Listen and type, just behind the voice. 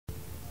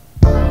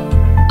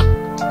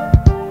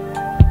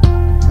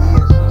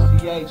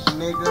PH,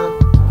 nigga.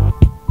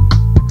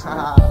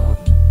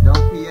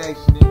 Don't PH,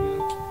 nigga.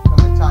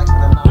 Come and tighten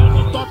the knot.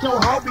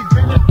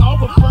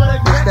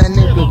 It's that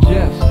nigga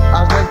Jeff.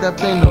 I was raised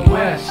up in the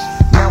West.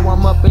 Now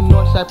I'm up in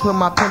Northside, put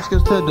my pimp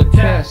skills to the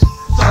test.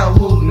 So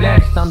who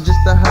next? I'm just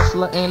a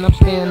hustler and I'm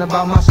staying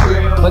about my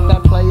script. But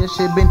that player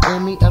shit been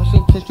in me ever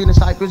since history in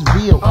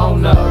Cypressville.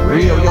 On the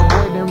real, your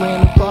boy done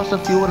ran across a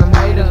few of them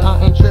haters.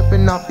 I ain't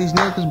tripping off these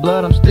niggas'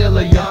 blood, I'm still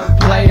a young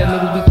player.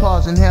 Niggas be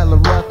causing hella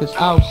ruckus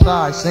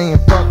outside, saying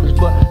fuckers.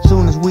 But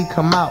soon as we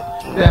come out,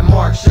 that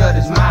Mark shut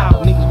his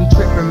mouth. Niggas be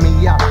tripping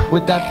me out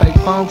with that fake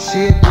funk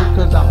shit. Just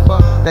cause I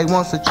fuck, they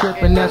want to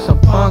trip and that's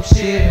some punk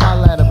shit.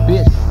 Holla at a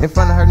bitch in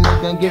front of her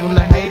nigga and give him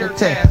the hater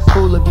test.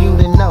 Fool if you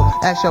didn't know,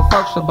 ask your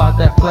folks about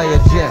that player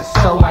Jess.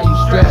 So why you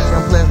stress?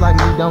 Some players like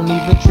me don't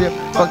even trip.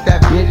 Fuck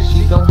that bitch,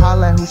 she gon'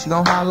 holla at who she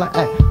gon' holla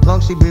at. Long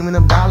she bringing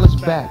them dollars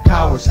back,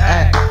 cowards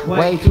act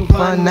way too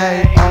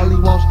funny. All he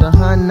wants the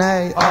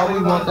honey, all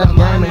we want that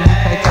game and you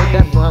can't take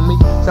that from me.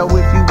 So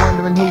if you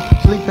wondering who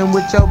sleeping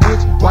with your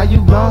bitch, why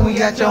you gone?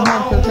 We at your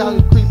home, can tell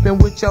you creeping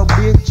with your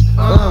bitch.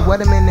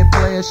 Wait a minute,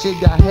 player, shit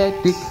got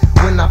hectic.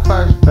 When I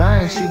first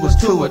banged, she was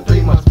 2 or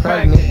 3 months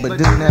pregnant, but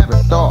dude never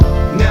thought.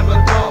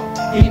 Never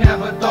thought, he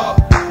never thought,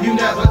 you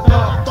never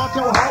thought. Thought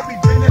your heart be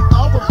bending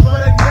over for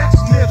the next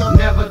nigga.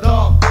 Never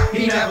thought,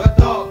 he never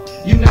thought,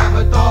 you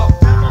never thought.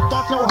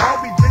 Thought your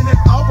heart be bending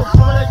over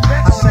for the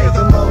next I say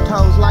the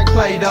motors like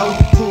Play-Doh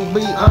to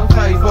be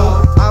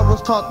unfaithful. I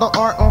was taught the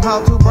art on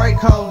how to break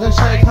hoes and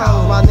shake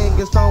hoes. My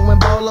niggas throwing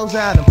bolos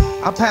at them.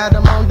 I pat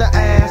them on the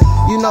ass.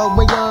 You know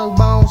when young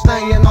bones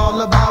staying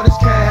all about his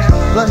cash.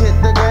 Blood hit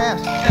the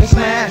gas and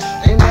smash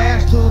and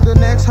dash to the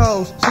next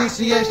hoes.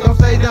 CCH don't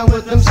stay down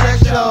with them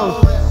sex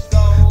shows.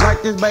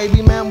 Like this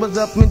baby man was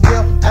up in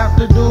jail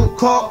after dude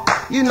caught.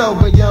 You know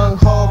a young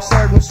hog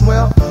serving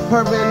swell,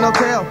 her in no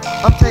tell.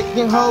 I'm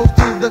taking hoes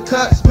to the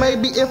cuts.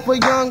 Maybe if a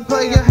young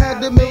player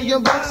had $1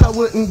 million, I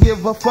wouldn't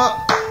give a fuck.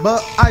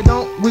 But I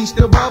don't, we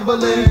still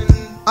bubbling.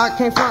 I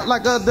can't front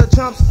like other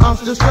chumps, I'm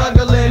still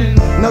struggling.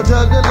 No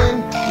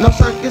juggling, no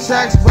circus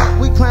acts, but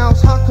we clowns.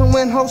 How come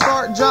when hoes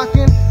start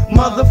jocking,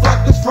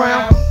 motherfuckers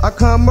frown? I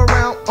come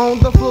around on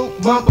the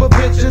flute, bump a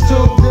bitch or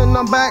two, then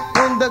I'm back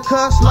in the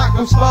cuss like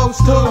I'm supposed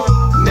to.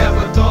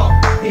 Never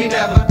thought, he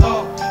never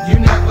thought, you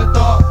never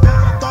thought.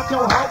 Thought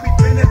your heart be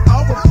bending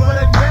over for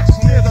the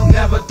next nigga.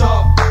 Never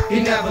thought,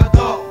 he never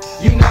thought,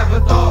 you never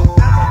thought.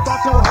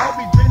 Thought your heart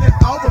be bending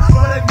over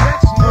for the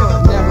next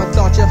nigga. Never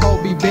thought your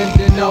hoe be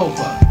bending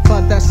over.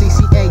 Fuck that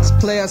CCH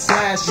player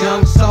 /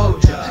 young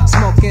soldier.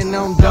 Smoking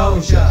on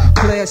Doja,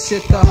 player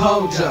shit to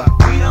hold ya.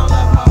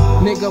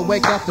 Nigga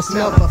wake up to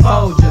smell the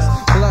Folgers.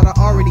 Blood I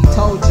already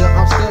told ya,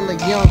 I'm still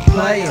a young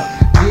player.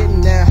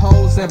 Getting that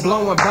hoes and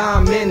blowing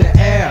bomb in the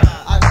air.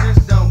 I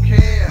just don't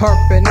care.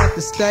 Herping at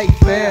the state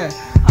fair.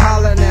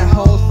 Hollering at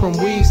hoes from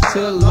weaves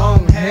to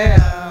long hair.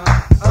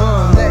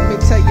 Let me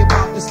tell you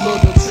about this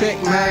little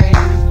trick,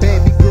 man.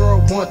 Baby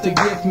girl want to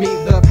give me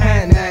the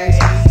panties.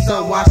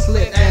 So I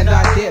slip and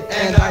I dip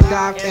and I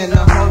dive and the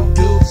whole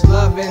dude's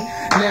loving.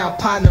 Now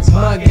partners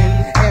mugging.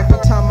 Every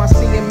time I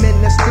see him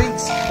in the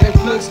streets, it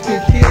looks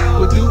to kill.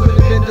 But do it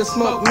been to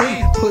smoke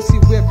me. Pussy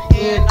whip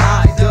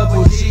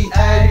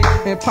N-I-double-G-A.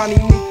 And probably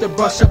need to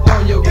brush up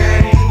on your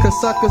game. Cause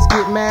suckers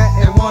get mad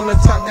and wanna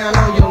talk down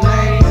on your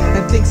name.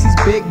 And thinks he's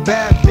big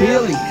bad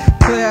Billy.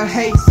 Player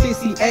hates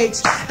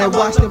CCH and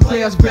watch them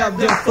players grab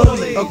them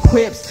fully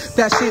equipped.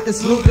 That shit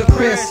is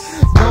ludicrous.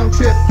 Don't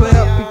trip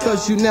player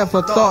because you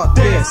never thought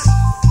this.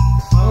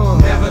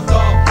 Never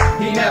thought,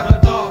 he never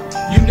thought,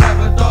 you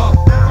never thought.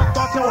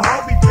 Thought your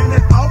heart be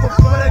bending over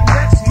for the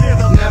next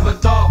nigga. Never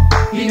thought,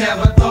 he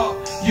never thought,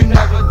 you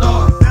never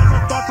thought.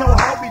 Thought your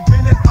heart be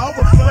bending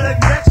over for the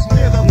next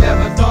nigga.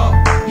 Never thought,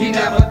 he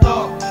never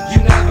thought, you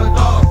never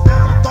thought.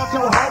 Thought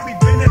your heart be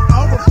bending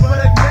over for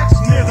the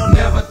next nigga.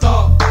 Never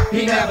thought,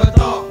 he never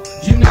thought,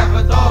 you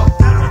never thought.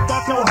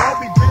 Thought your heart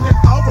be bending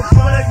over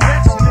for the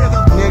next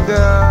nigga.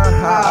 Nigga,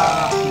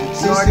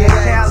 Northern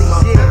Cali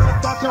shit.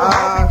 Thought your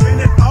heart be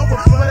bending over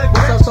for the What's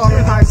next up to all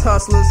them nigga. nice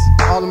hustlers?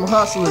 All them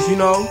hustlers, you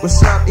know.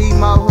 What's up,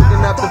 Emo?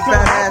 Hooking up the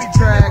fat ass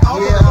track,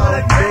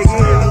 yeah. Big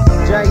E,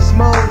 J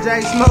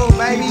Smooth,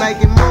 baby.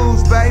 Making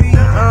moves, baby.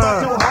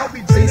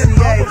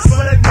 CCH,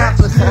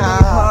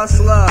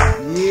 hustler.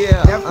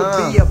 Yeah. Have to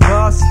be a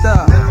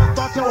buster.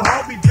 Thought your heart